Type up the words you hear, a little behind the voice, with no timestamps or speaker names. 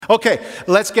Okay,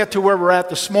 let's get to where we're at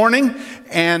this morning.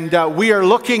 And we are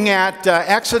looking at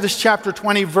Exodus chapter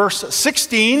 20, verse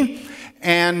 16.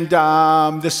 And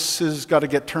this has got to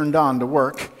get turned on to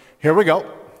work. Here we go.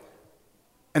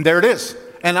 And there it is.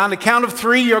 And on the count of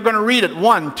three, you're going to read it.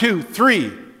 1, 2,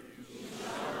 3.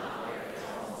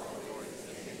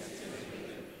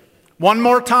 One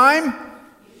more time.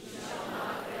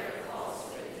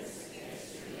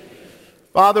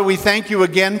 Father, we thank you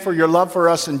again for your love for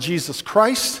us in Jesus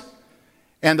Christ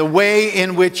and the way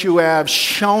in which you have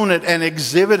shown it and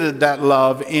exhibited that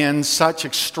love in such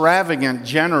extravagant,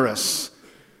 generous,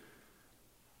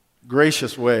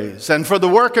 gracious ways. And for the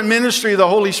work and ministry of the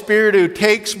Holy Spirit who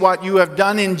takes what you have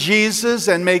done in Jesus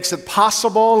and makes it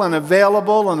possible and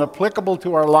available and applicable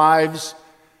to our lives.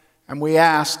 And we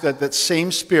ask that that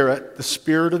same Spirit, the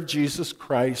Spirit of Jesus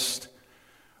Christ,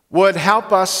 would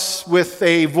help us with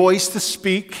a voice to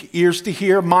speak, ears to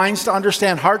hear, minds to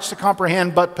understand, hearts to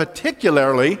comprehend, but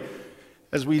particularly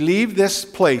as we leave this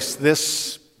place,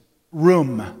 this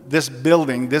room, this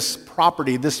building, this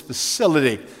property, this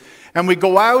facility, and we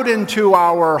go out into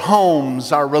our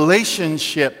homes, our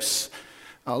relationships,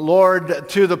 Lord,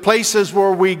 to the places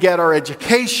where we get our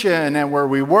education and where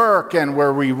we work and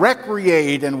where we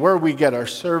recreate and where we get our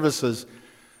services.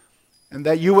 And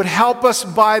that you would help us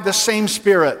by the same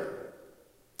Spirit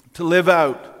to live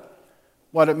out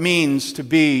what it means to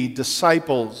be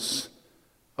disciples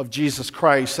of Jesus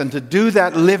Christ and to do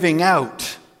that living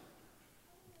out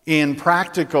in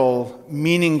practical,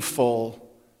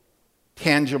 meaningful,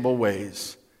 tangible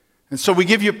ways. And so we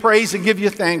give you praise and give you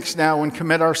thanks now and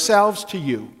commit ourselves to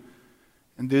you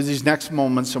and do these next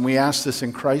moments. And we ask this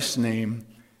in Christ's name.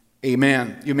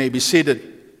 Amen. You may be seated.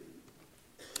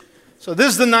 So this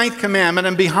is the ninth commandment,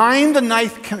 and behind the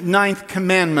ninth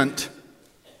commandment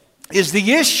is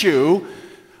the issue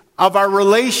of our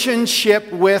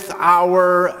relationship with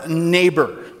our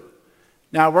neighbor.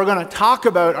 Now, we're going to talk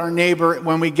about our neighbor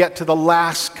when we get to the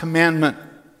last commandment.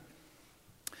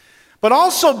 But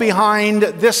also behind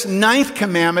this ninth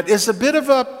commandment is a bit of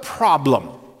a problem.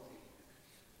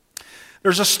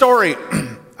 There's a story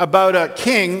about a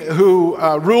king who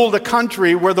ruled a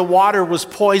country where the water was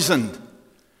poisoned.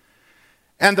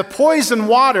 And the poisoned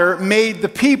water made the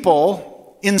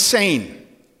people insane.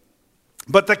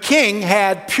 But the king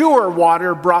had pure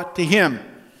water brought to him.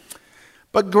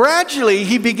 But gradually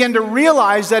he began to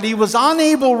realize that he was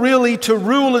unable really to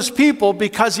rule his people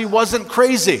because he wasn't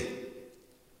crazy.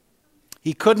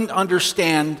 He couldn't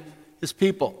understand his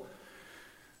people.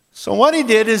 So what he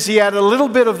did is he had a little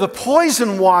bit of the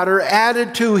poison water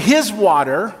added to his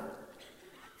water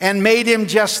and made him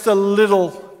just a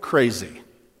little crazy.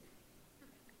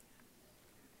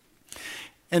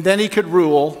 And then he could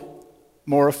rule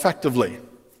more effectively.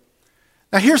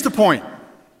 Now here's the point.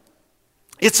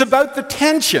 It's about the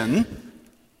tension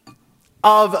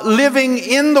of living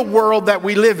in the world that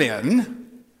we live in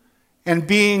and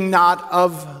being not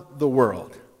of the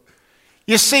world.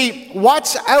 You see,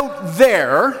 what's out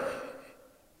there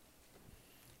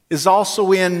is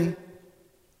also in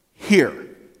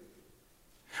here.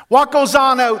 What goes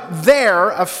on out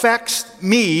there affects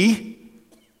me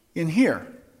in here.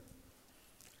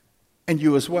 And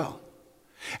you as well.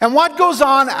 And what goes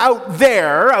on out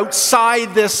there,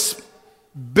 outside this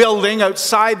building,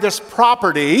 outside this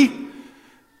property,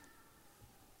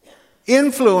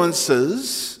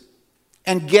 influences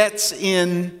and gets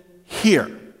in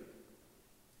here.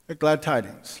 They're glad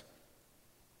tidings.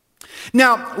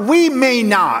 Now, we may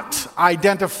not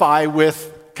identify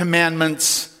with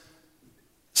commandments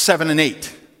 7 and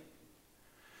 8.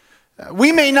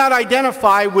 We may not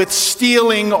identify with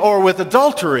stealing or with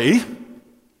adultery,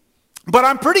 but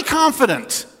I'm pretty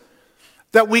confident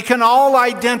that we can all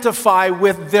identify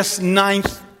with this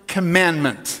ninth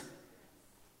commandment.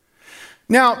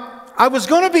 Now, I was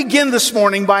going to begin this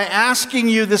morning by asking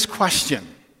you this question.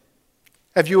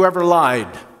 Have you ever lied?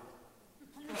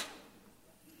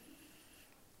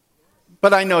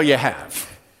 But I know you have.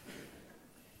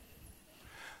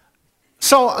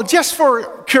 So, just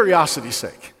for curiosity's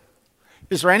sake,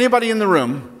 is there anybody in the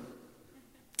room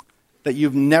that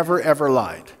you've never ever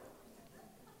lied?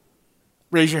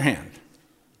 Raise your hand.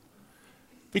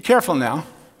 Be careful now.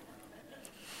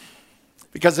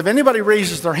 Because if anybody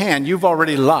raises their hand, you've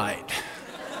already lied.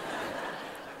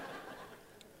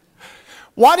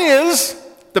 What is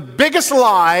the biggest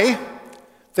lie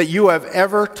that you have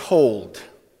ever told?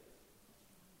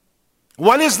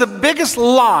 What is the biggest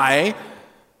lie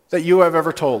that you have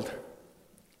ever told?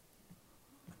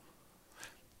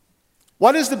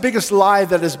 What is the biggest lie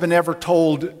that has been ever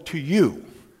told to you?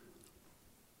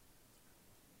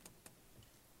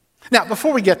 Now,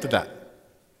 before we get to that,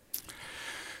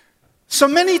 So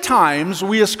many times,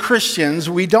 we as Christians,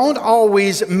 we don't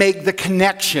always make the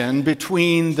connection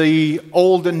between the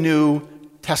Old and New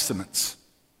Testaments.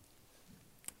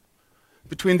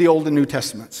 Between the Old and New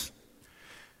Testaments.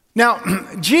 Now,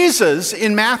 Jesus,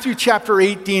 in Matthew chapter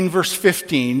 18, verse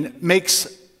 15, makes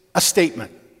a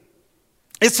statement.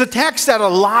 It's a text that a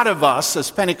lot of us,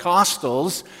 as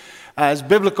Pentecostals, as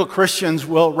biblical Christians,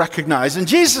 will recognize. And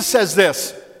Jesus says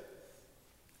this.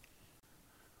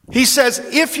 He says,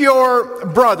 if your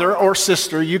brother or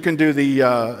sister, you can do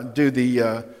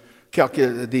the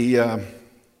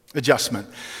adjustment.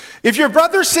 If your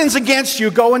brother sins against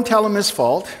you, go and tell him his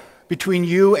fault between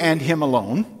you and him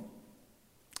alone.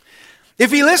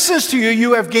 If he listens to you,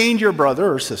 you have gained your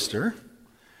brother or sister.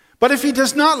 But if he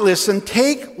does not listen,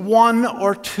 take one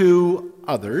or two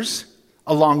others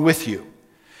along with you,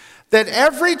 that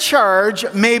every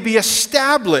charge may be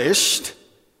established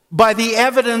by the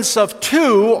evidence of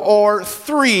 2 or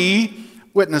 3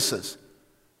 witnesses.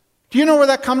 Do you know where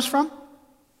that comes from?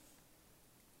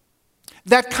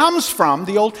 That comes from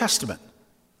the Old Testament.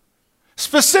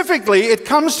 Specifically, it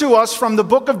comes to us from the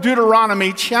book of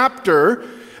Deuteronomy, chapter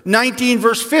 19,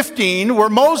 verse 15, where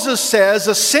Moses says,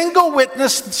 a single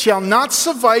witness shall not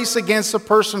suffice against a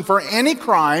person for any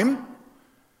crime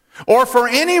or for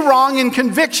any wrong in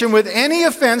conviction with any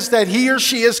offense that he or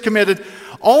she has committed.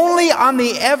 Only on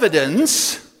the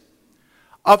evidence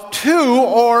of 2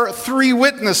 or 3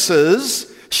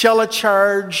 witnesses shall a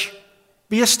charge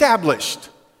be established.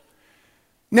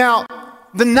 Now,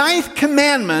 the 9th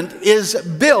commandment is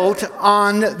built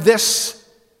on this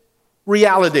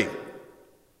reality.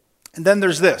 And then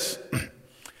there's this.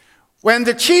 When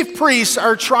the chief priests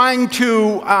are trying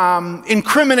to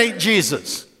incriminate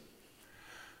Jesus,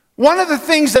 one of the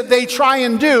things that they try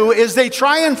and do is they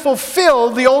try and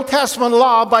fulfill the Old Testament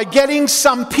law by getting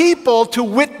some people to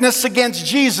witness against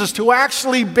Jesus, to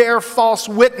actually bear false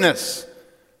witness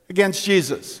against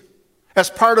Jesus as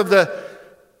part of the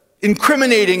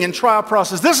incriminating and trial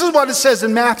process. This is what it says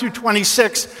in Matthew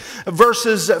 26,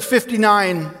 verses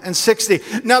 59 and 60.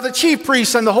 Now the chief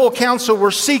priests and the whole council were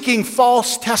seeking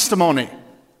false testimony.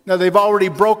 Now they've already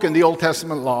broken the Old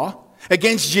Testament law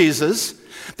against Jesus,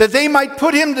 that they might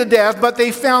put him to death, but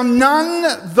they found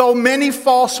none, though many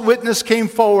false witnesses came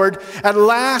forward. At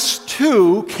last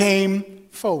 2 came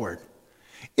forward.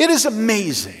 It is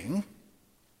amazing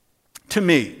to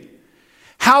me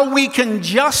how we can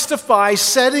justify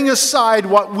setting aside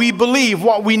what we believe,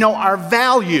 what we know are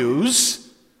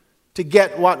values, to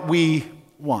get what we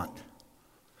want.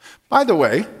 By the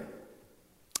way,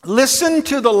 listen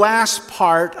to the last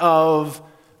part of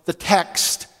the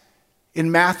text in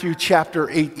Matthew chapter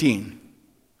 18.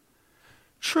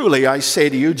 Truly, I say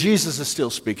to you, Jesus is still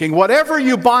speaking, whatever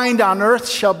you bind on earth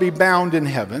shall be bound in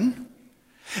heaven,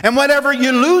 and whatever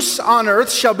you loose on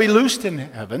earth shall be loosed in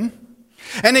heaven.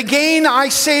 And again, I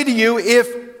say to you,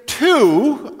 if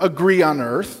 2 agree on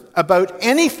earth about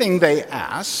anything they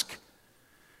ask,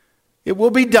 it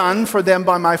will be done for them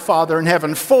by my Father in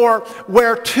heaven. For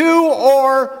where 2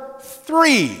 or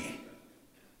 3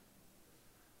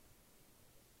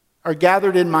 are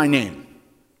gathered in my name,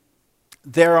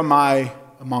 there am I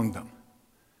among them.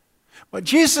 What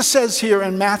Jesus says here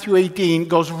in Matthew 18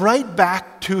 goes right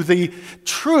back to the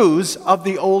truths of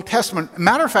the Old Testament.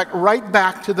 Matter of fact, right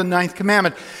back to the 9th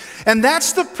commandment. And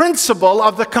that's the principle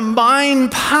of the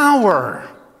combined power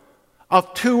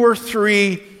of 2 or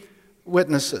 3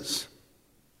 witnesses.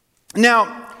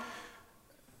 Now,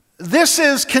 this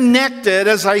is connected,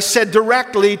 as I said,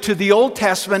 directly to the Old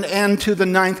Testament and to the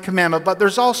 9th commandment. But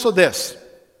there's also this.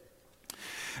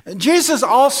 Jesus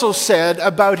also said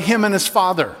about him and his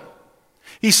Father.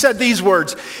 He said these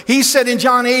words. He said in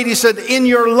John 8, he said, in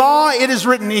your law it is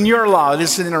written, in your law,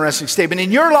 this is an interesting statement,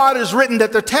 in your law it is written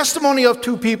that the testimony of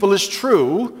 2 people is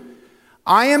true.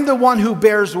 I am the one who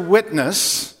bears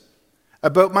witness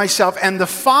about myself, and the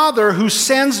Father who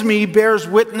sends me bears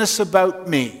witness about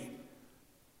me.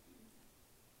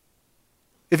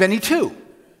 If any 2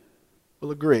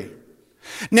 will agree.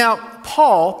 Now,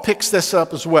 Paul picks this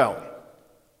up as well.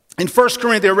 In 2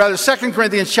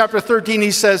 Corinthians chapter 13,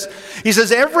 he says,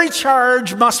 every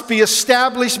charge must be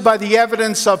established by the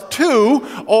evidence of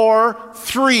 2 or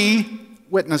 3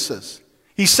 witnesses.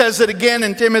 He says it again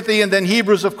in Timothy, and then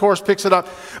Hebrews, of course, picks it up.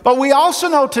 But we also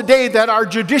know today that our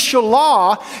judicial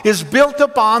law is built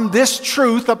upon this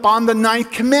truth, upon the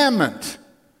 9th commandment.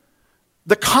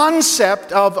 The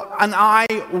concept of an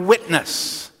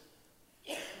eyewitness.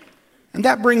 And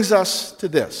that brings us to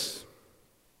this.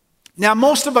 Now,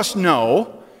 most of us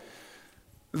know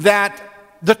that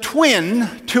the twin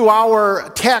to our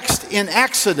text in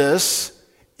Exodus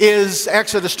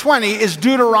 20, is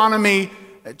Deuteronomy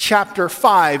chapter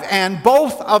 5. And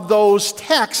both of those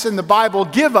texts in the Bible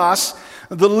give us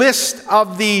the list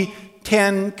of the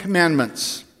 10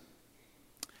 commandments.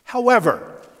 However,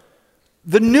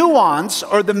 the nuance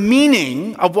or the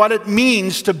meaning of what it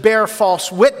means to bear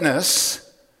false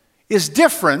witness is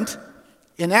different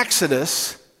in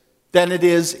Exodus than it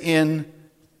is in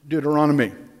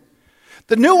Deuteronomy.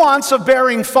 The nuance of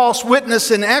bearing false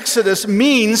witness in Exodus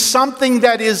means something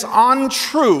that is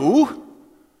untrue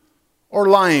or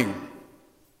lying.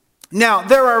 Now,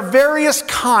 there are various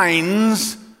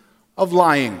kinds of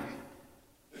lying.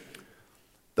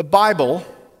 The Bible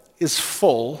is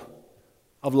full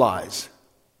of lies.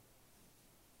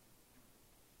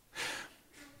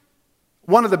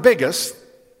 One of the biggest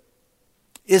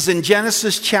is in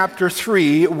Genesis chapter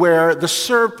 3, where the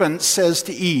serpent says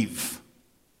to Eve,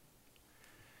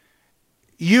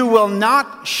 "You will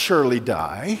not surely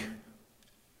die."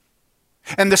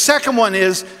 And the second one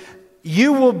is,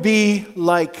 "You will be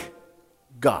like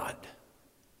God."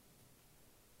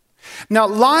 Now,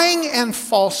 lying and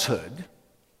falsehood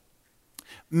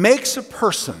makes a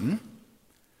person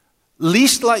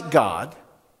least like God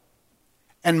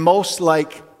and most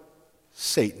like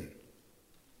Satan.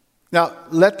 Now,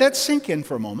 let that sink in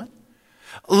for a moment.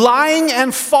 Lying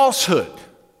and falsehood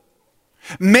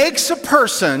makes a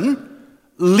person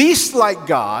least like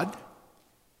God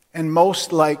and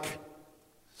most like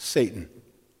Satan.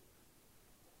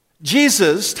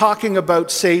 Jesus, talking about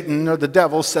Satan or the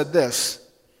devil, said this: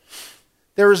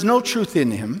 "There is no truth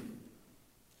in him.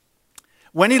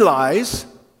 When he lies,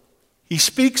 he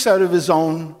speaks out of his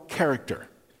own character.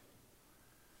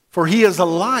 For he is a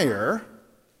liar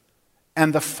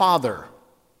and the father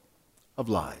of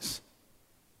lies."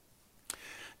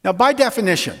 Now, by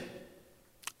definition,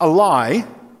 a lie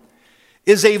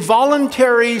is a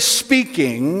voluntary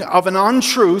speaking of an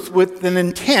untruth with an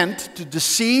intent to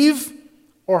deceive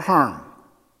or harm.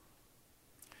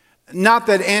 Not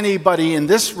that anybody in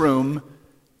this room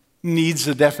needs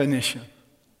a definition,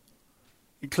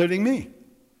 including me.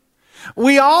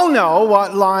 We all know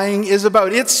what lying is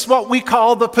about. It's what we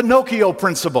call the Pinocchio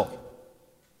principle.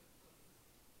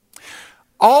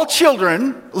 All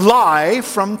children lie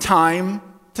from time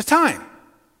to time.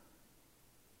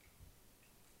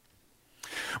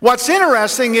 What's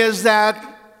interesting is that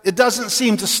it doesn't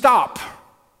seem to stop,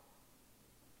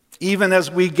 even as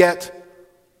we get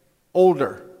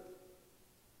older.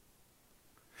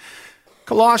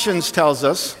 Colossians tells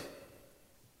us,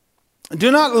 "Do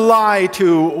not lie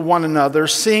to one another,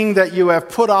 seeing that you have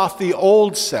put off the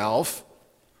old self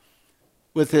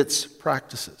with its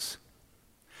practices."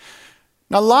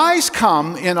 Now, lies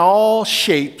come in all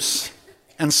shapes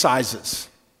and sizes.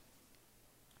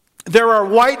 There are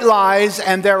white lies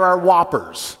and there are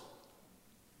whoppers.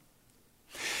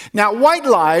 Now, white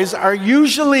lies are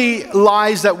usually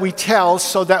lies that we tell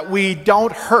so that we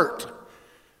don't hurt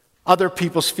other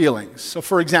people's feelings. So,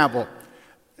 for example,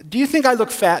 do you think I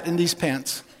look fat in these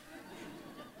pants?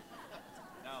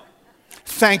 No.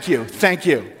 Thank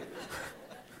you.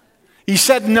 He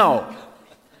said no.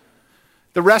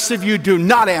 The rest of you do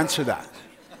not answer that.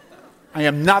 I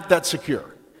am not that secure.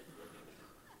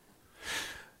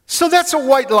 So that's a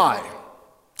white lie.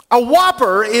 A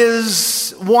whopper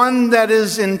is one that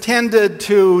is intended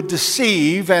to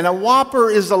deceive, and a whopper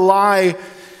is a lie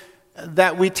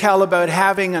that we tell about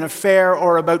having an affair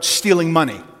or about stealing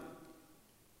money.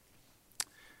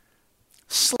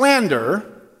 Slander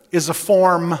is a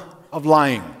form of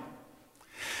lying.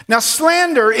 Now,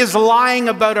 slander is lying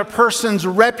about a person's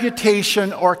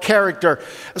reputation or character.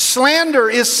 Slander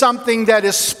is something that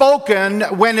is spoken.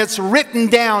 When it's written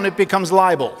down, it becomes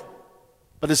libel.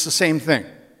 But it's the same thing.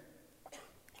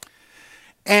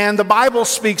 And the Bible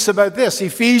speaks about this.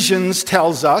 Ephesians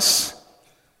tells us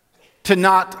to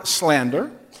not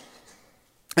slander.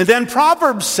 And then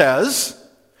Proverbs says,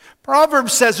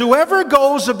 "Whoever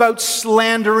goes about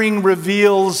slandering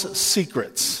reveals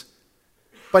secrets.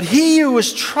 But he who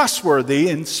is trustworthy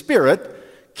in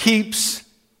spirit keeps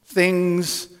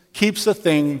a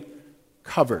thing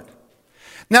covered."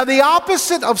 Now, the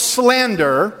opposite of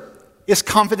slander is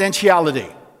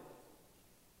confidentiality.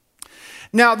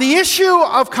 Now, the issue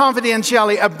of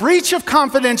confidentiality, a breach of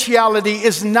confidentiality,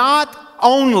 is not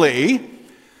only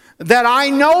that I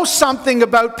know something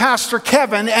about Pastor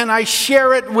Kevin and I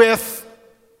share it with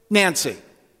Nancy.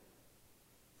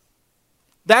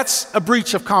 That's a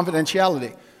breach of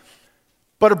confidentiality.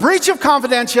 But a breach of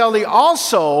confidentiality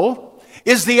also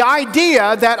is the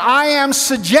idea that I am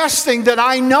suggesting that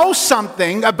I know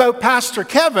something about Pastor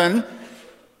Kevin,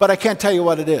 but I can't tell you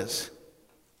what it is.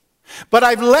 But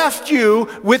I've left you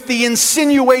with the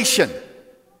insinuation.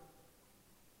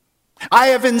 I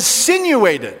have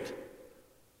insinuated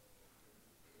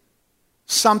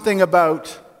something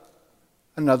about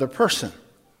another person.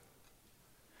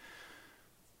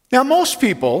 Now, most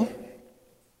people,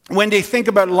 when they think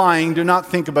about lying, do not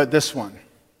think about this one.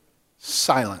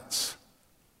 Silence.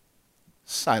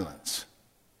 Silence.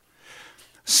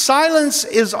 Silence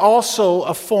is also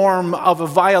a form of a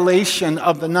violation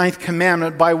of the ninth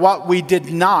commandment by what we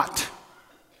did not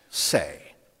say.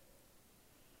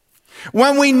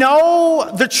 When we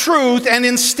know the truth and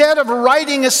instead of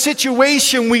righting a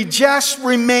situation, we just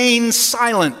remain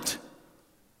silent.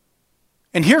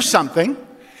 And here's something.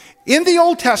 In the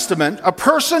Old Testament, a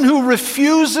person who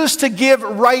refuses to give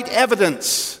right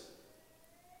evidence,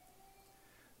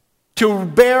 to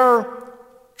bear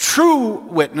true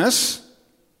witness,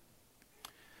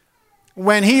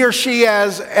 when he or she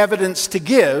has evidence to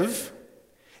give,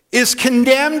 is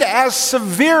condemned as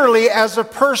severely as a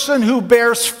person who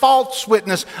bears false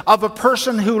witness, of a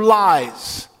person who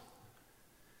lies.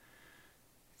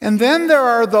 And then there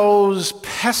are those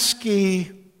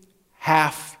pesky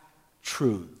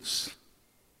half-truths.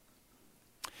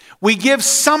 We give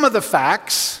some of the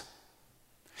facts,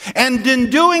 and in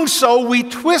doing so, we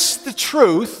twist the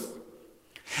truth,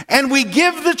 and we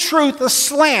give the truth a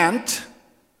slant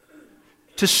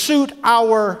to suit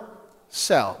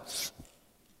ourselves.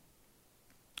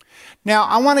 Now,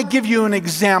 I want to give you an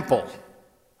example,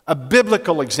 a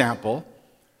biblical example,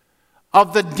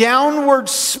 of the downward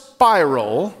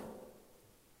spiral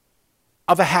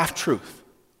of a half-truth.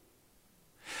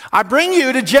 I bring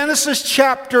you to Genesis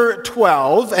chapter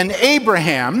 12, and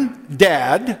Abraham,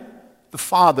 Dad, the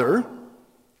father.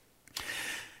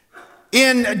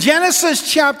 In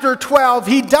Genesis chapter 12,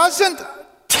 he doesn't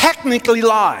technically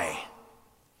lie.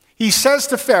 He says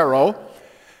to Pharaoh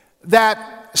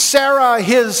that Sarah,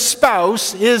 his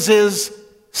spouse, is his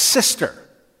sister.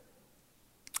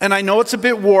 And I know it's a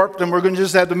bit warped, and we're going to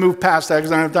just have to move past that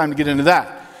because I don't have time to get into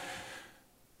that.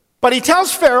 But he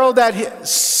tells Pharaoh that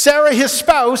Sarah, his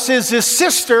spouse, is his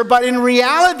sister, but in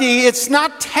reality, it's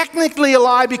not technically a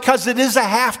lie because it is a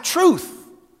half-truth.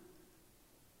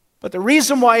 But the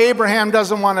reason why Abraham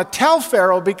doesn't want to tell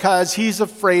Pharaoh because he's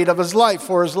afraid of his life,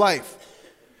 for his life.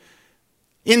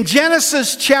 In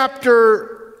Genesis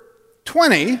chapter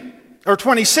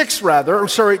 26,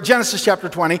 Genesis chapter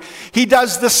 20, he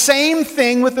does the same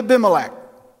thing with Abimelech.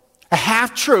 A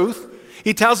half-truth.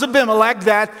 He tells Abimelech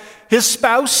that his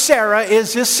spouse Sarah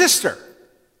is his sister.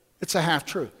 It's a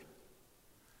half-truth.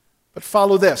 But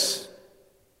follow this.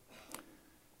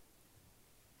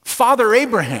 Father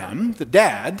Abraham, the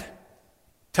dad,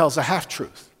 tells a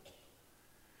half-truth.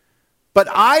 But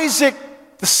Isaac,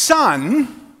 the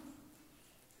son,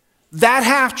 that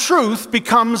half-truth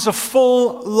becomes a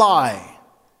full lie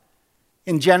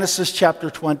in Genesis chapter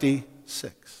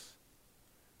 26.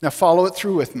 Now follow it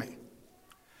through with me.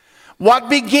 What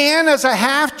began as a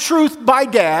half-truth by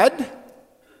dad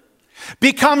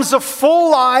becomes a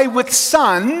full lie with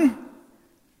son,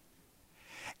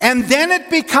 and then it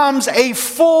becomes a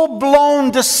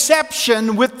full-blown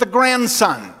deception with the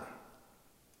grandson.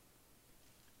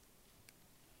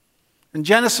 And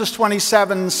Genesis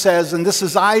 27 says, and this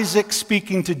is Isaac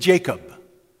speaking to Jacob.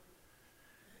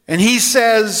 And he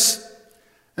says,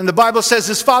 and the Bible says,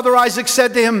 his father Isaac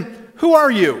said to him, "Who are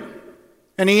you?"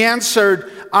 And he answered,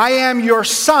 "I am your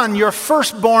son, your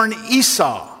firstborn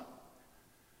Esau."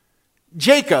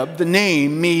 Jacob, the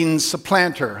name, means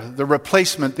supplanter, the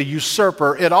replacement, the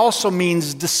usurper. It also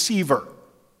means deceiver.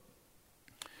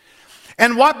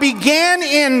 And what began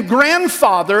in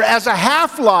grandfather as a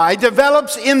half-lie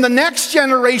develops in the next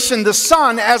generation, the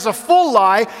son, as a full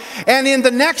lie. And in the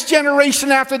next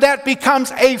generation after that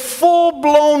becomes a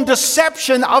full-blown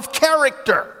deception of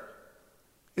character.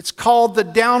 It's called the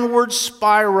downward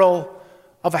spiral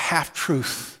of a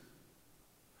half-truth.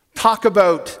 Talk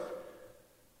about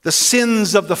the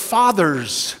sins of the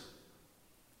fathers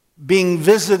being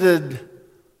visited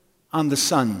on the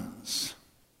sons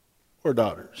or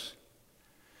daughters.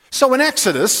 So in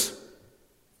Exodus,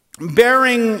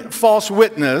 bearing false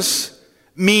witness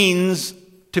means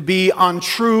to be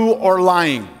untrue or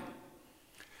lying.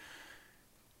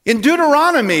 In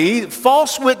Deuteronomy,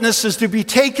 false witness is to be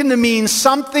taken to mean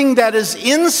something that is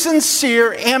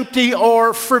insincere, empty,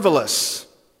 or frivolous.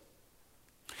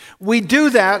 We do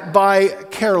that by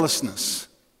carelessness.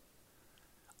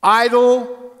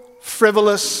 Idle,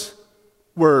 frivolous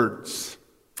words.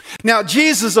 Now,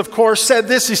 Jesus, of course, said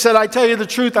this. He said, "I tell you the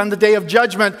truth, on the day of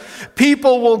judgment,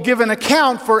 people will give an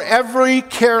account for every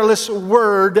careless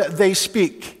word they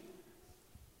speak."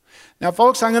 Now,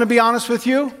 folks, I'm going to be honest with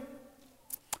you.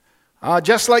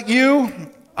 Just like you,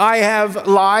 I have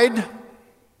lied.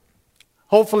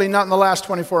 Hopefully not in the last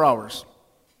 24 hours.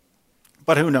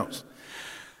 But who knows?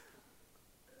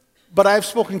 But I've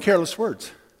spoken careless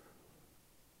words.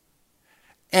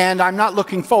 And I'm not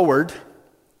looking forward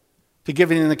to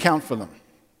giving an account for them.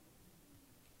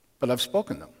 But I've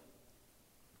spoken them.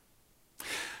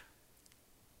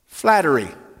 Flattery.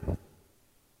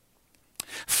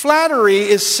 Flattery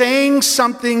is saying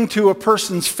something to a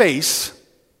person's face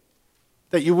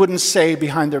that you wouldn't say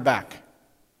behind their back.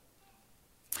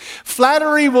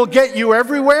 Flattery will get you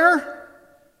everywhere.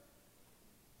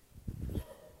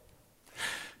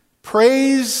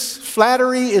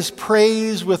 Flattery is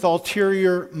praise with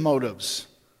ulterior motives.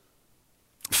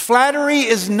 Flattery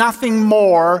is nothing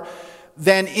more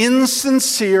than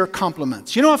insincere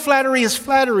compliments. You know what flattery is?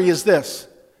 Flattery is this: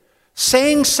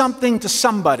 saying something to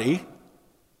somebody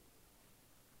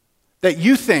that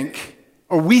you think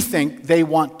or we think they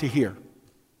want to hear.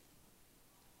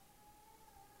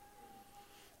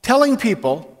 Telling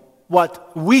people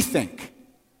what we think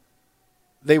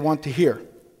they want to hear.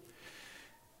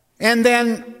 And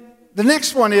then the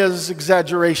next one is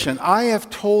exaggeration. I have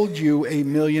told you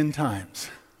 1,000,000 times.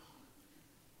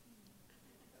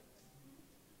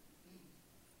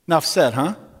 Enough said,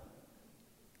 huh?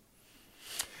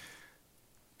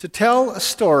 To tell a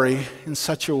story in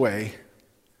such a way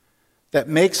that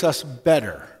makes us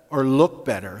better or look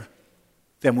better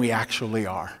than we actually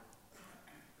are.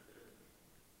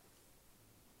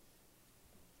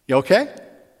 You okay?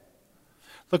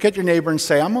 Look at your neighbor and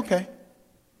say, I'm okay.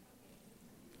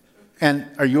 And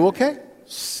are you okay?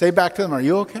 Say back to them, are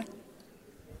you okay?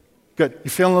 Good. You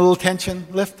feeling a little tension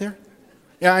lift there?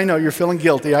 Yeah, I know, you're feeling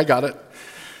guilty. I got it.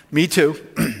 Me too.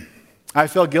 I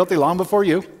felt guilty long before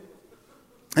you.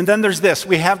 And then there's this.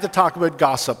 We have to talk about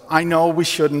gossip. I know we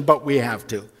shouldn't, but we have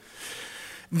to.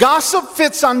 Gossip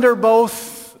fits under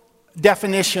both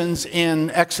definitions in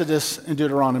Exodus and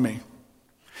Deuteronomy.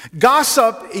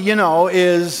 Gossip,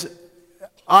 is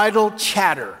idle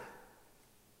chatter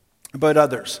about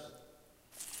others.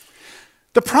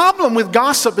 The problem with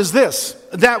gossip is this,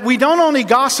 that we don't only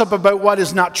gossip about what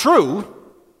is not true,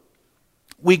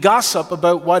 we gossip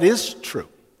about what is true.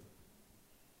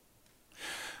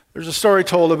 There's a story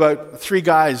told about 3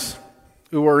 guys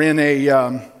who were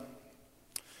in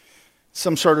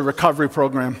some sort of recovery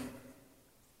program.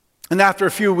 And after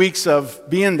a few weeks of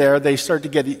being there, they start to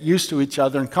get used to each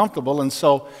other and comfortable, and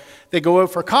so they go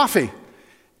out for coffee.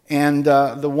 And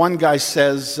the one guy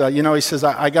says,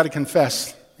 I got to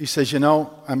confess. He says,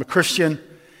 I'm a Christian,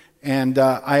 and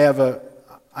I have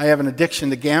an addiction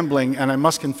to gambling, and I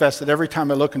must confess that every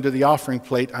time I look into the offering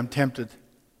plate, I'm tempted.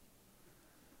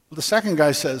 Well, the second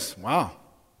guy says, wow.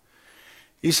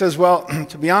 He says, well,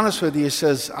 to be honest with you, he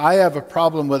says, I have a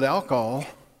problem with alcohol,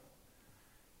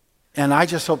 and I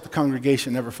just hope the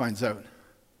congregation never finds out.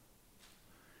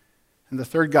 And the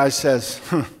third guy says,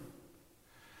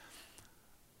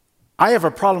 I have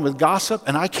a problem with gossip,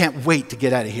 and I can't wait to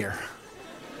get out of here.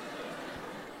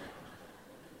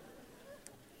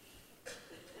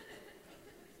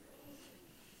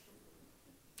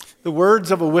 The words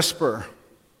of a whisperer,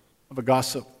 of a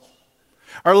gossip,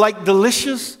 are like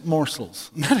delicious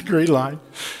morsels. Isn't that a great line?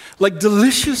 Like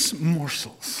delicious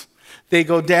morsels. They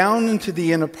go down into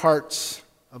the inner parts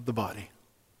of the body.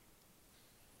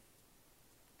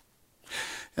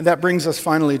 And that brings us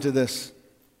finally to this.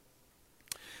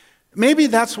 Maybe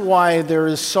that's why there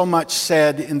is so much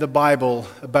said in the Bible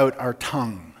about our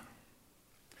tongue.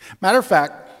 Matter of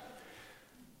fact,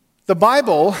 the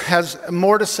Bible has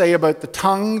more to say about the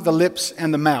tongue, the lips,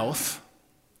 and the mouth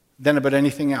than about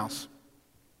anything else.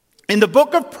 In the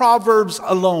book of Proverbs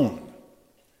alone,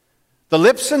 the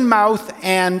lips and mouth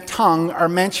and tongue are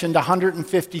mentioned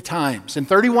 150 times. In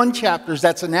 31 chapters,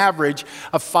 that's an average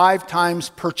of 5 times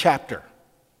per chapter.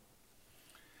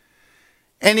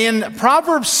 And in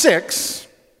Proverbs 6,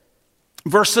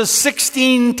 verses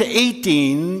 16 to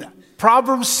 18,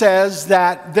 Proverbs says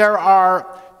that there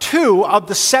are 2 of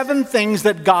the 7 things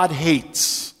that God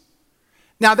hates.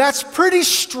 Now that's pretty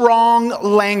strong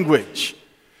language.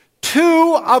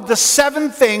 2 of the 7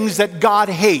 things that God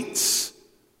hates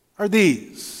are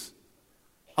these: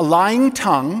 a lying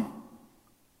tongue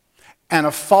and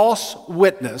a false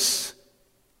witness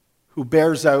who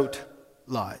bears out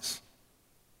lies.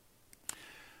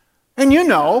 And you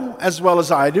know, as well as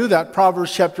I do, that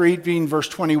Proverbs chapter 18, verse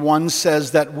 21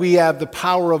 says that we have the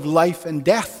power of life and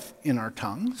death in our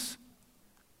tongues.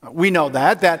 We know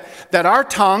that our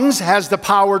tongues has the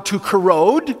power to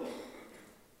corrode,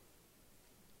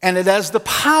 and it has the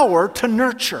power to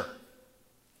nurture.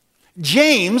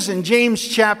 James, in James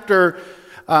chapter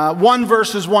 1,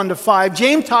 verses 1 to 5,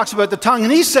 James talks about the tongue,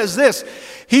 and he says this.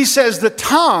 He says the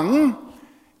tongue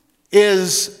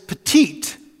is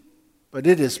petite, but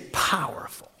it is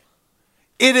powerful.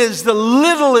 It is the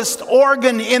littlest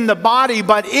organ in the body,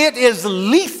 but it is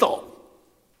lethal.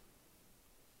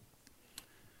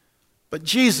 But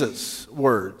Jesus'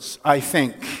 words, I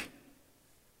think,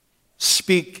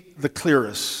 speak the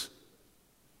clearest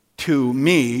to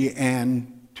me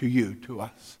and to you, to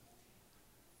us.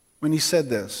 When he said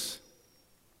this,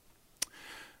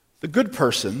 the good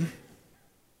person,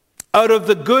 out of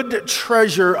the good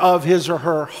treasure of his or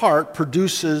her heart,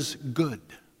 produces good.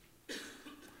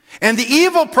 And the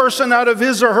evil person, out of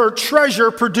his or her treasure,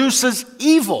 produces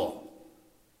evil.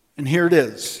 And here it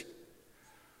is.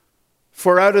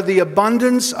 For out of the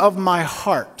abundance of my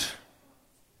heart,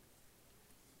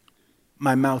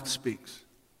 my mouth speaks.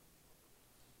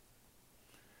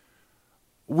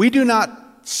 We do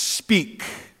not speak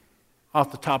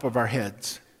off the top of our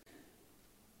heads.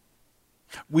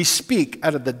 We speak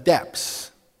out of the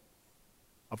depths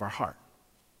of our heart.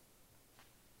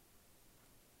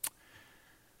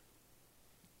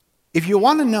 If you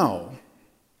want to know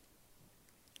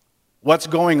what's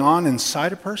going on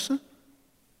inside a person,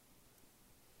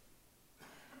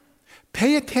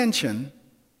 pay attention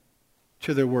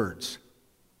to their words.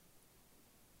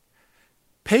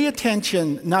 Pay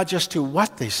attention not just to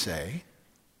what they say,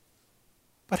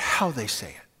 but how they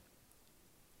say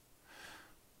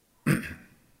it.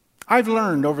 I've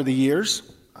learned over the years,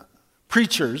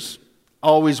 preachers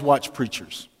always watch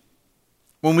preachers.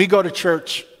 When we go to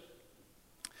church,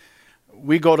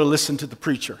 we go to listen to the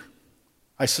preacher.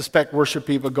 I suspect worship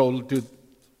people go to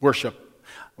worship.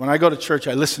 When I go to church,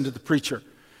 I listen to the preacher.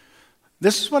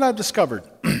 This is what I've discovered.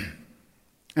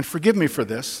 And forgive me for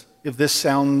this, if this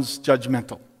sounds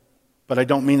judgmental, but I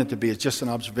don't mean it to be. It's just an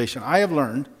observation. I have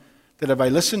learned that if I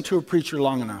listen to a preacher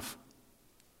long enough,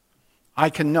 I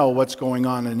can know what's going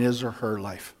on in his or her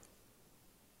life.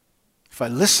 If I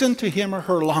listen to him or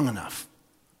her long enough,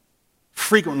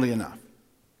 frequently enough.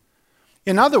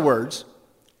 In other words,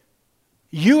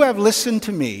 you have listened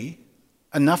to me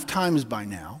enough times by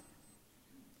now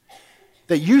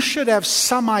that you should have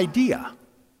some idea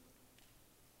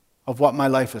of what my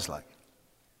life is like.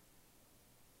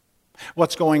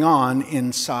 What's going on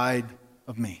inside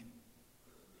of me.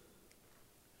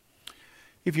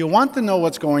 If you want to know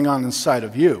what's going on inside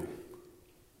of you,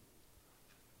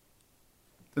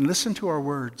 then listen to our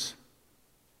words.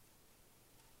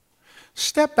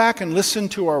 Step back and listen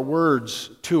to our words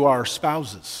to our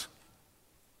spouses.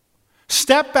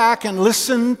 Step back and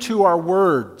listen to our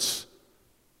words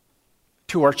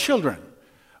to our children.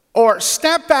 Or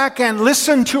step back and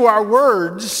listen to our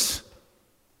words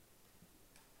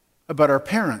about our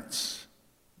parents,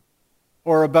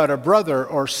 or about a brother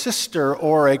or sister,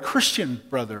 or a Christian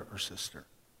brother or sister,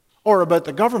 or about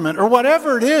the government, or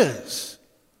whatever it is,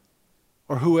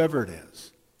 or whoever it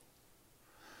is.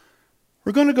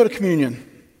 We're going to go to communion.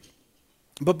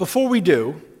 But before we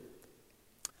do,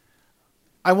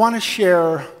 I want to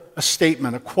share a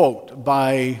statement, a quote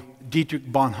by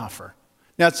Dietrich Bonhoeffer.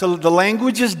 Now, the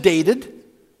language is dated,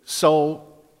 so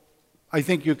I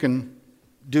think you can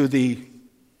do the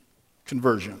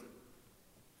conversion.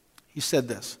 He said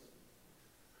this.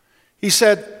 He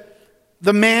said,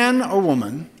 "The man or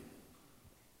woman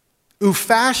who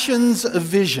fashions a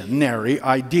visionary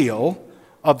ideal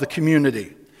of the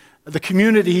community." The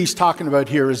community he's talking about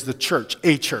here is the church,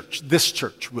 a church, this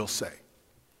church, we'll say.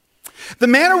 The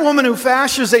man or woman who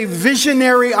fashions a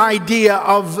visionary idea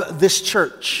of this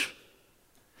church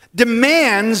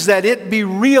demands that it be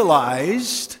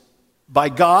realized by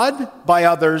God, by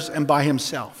others, and by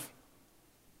himself.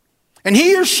 And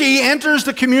he or she enters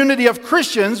the community of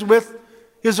Christians with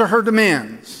his or her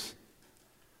demands.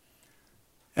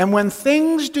 And when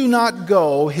things do not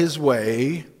go his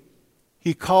way,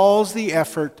 he calls the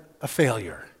effort a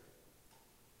failure.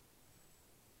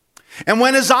 And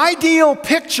when his ideal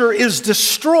picture is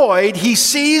destroyed, he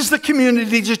sees the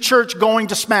community, the church, going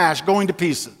to smash, going to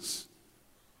pieces.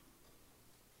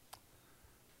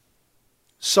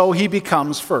 So he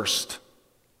becomes first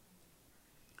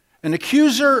an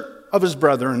accuser of his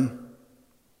brethren,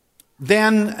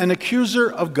 then an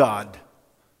accuser of God,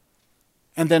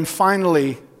 and then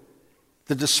finally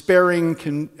the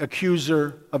despairing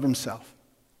accuser of himself.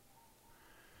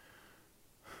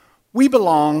 We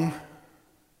belong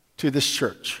to this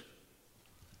church.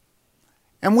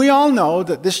 And we all know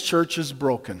that this church is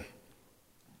broken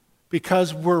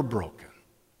because we're broken.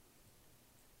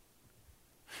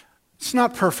 It's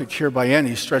not perfect here by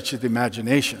any stretch of the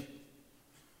imagination.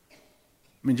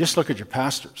 I mean, just look at your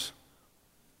pastors.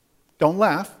 Don't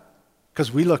laugh,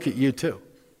 because we look at you too.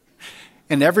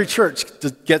 And every church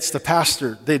gets the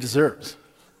pastor they deserve.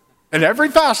 And every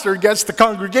pastor gets the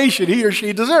congregation he or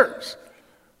she deserves.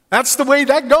 That's the way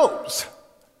that goes.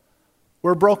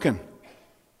 We're broken.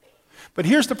 But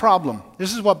here's the problem.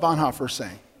 This is what Bonhoeffer is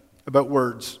saying about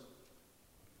words.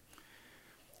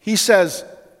 He says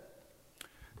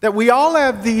that we all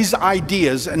have these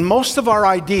ideas, and most of our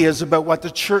ideas about what the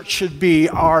church should be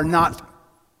are not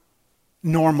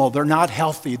normal. They're not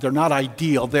healthy. They're not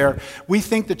ideal. We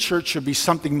think the church should be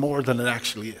something more than it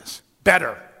actually is.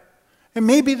 Better. And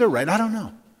maybe they're right. I don't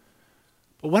know.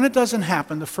 But when it doesn't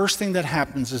happen, the first thing that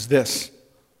happens is this.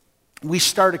 We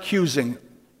start accusing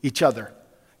each other.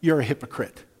 You're a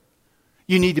hypocrite.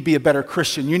 You need to be a better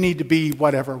Christian. You need to be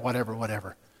whatever, whatever,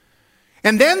 whatever.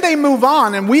 And then they move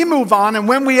on, and we move on, and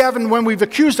when we've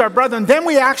accused our brethren, then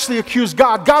we actually accuse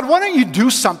God. God, why don't you do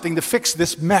something to fix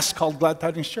this mess called Glad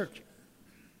Tidings Church?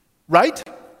 Right?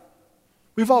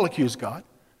 We've all accused God.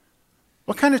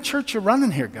 What kind of church are you running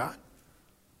here, God?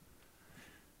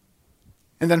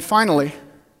 And then finally,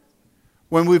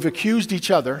 when we've accused each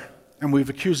other and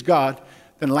we've accused God,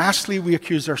 then lastly we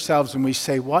accuse ourselves and we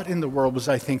say, what in the world was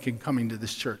I thinking coming to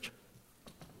this church?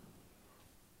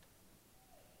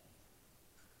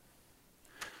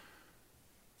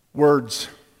 Words,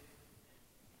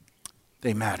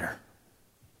 they matter.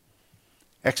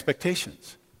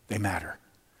 Expectations, they matter.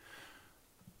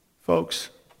 Folks,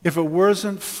 if it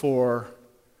wasn't for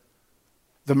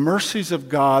the mercies of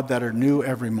God that are new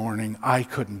every morning, I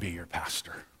couldn't be your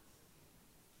pastor.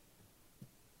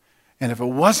 And if it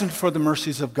wasn't for the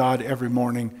mercies of God every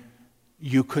morning,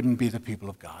 you couldn't be the people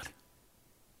of God.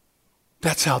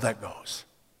 That's how that goes.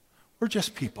 We're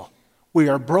just people. We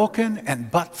are broken,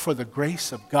 and but for the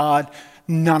grace of God,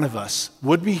 none of us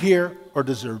would be here or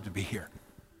deserve to be here.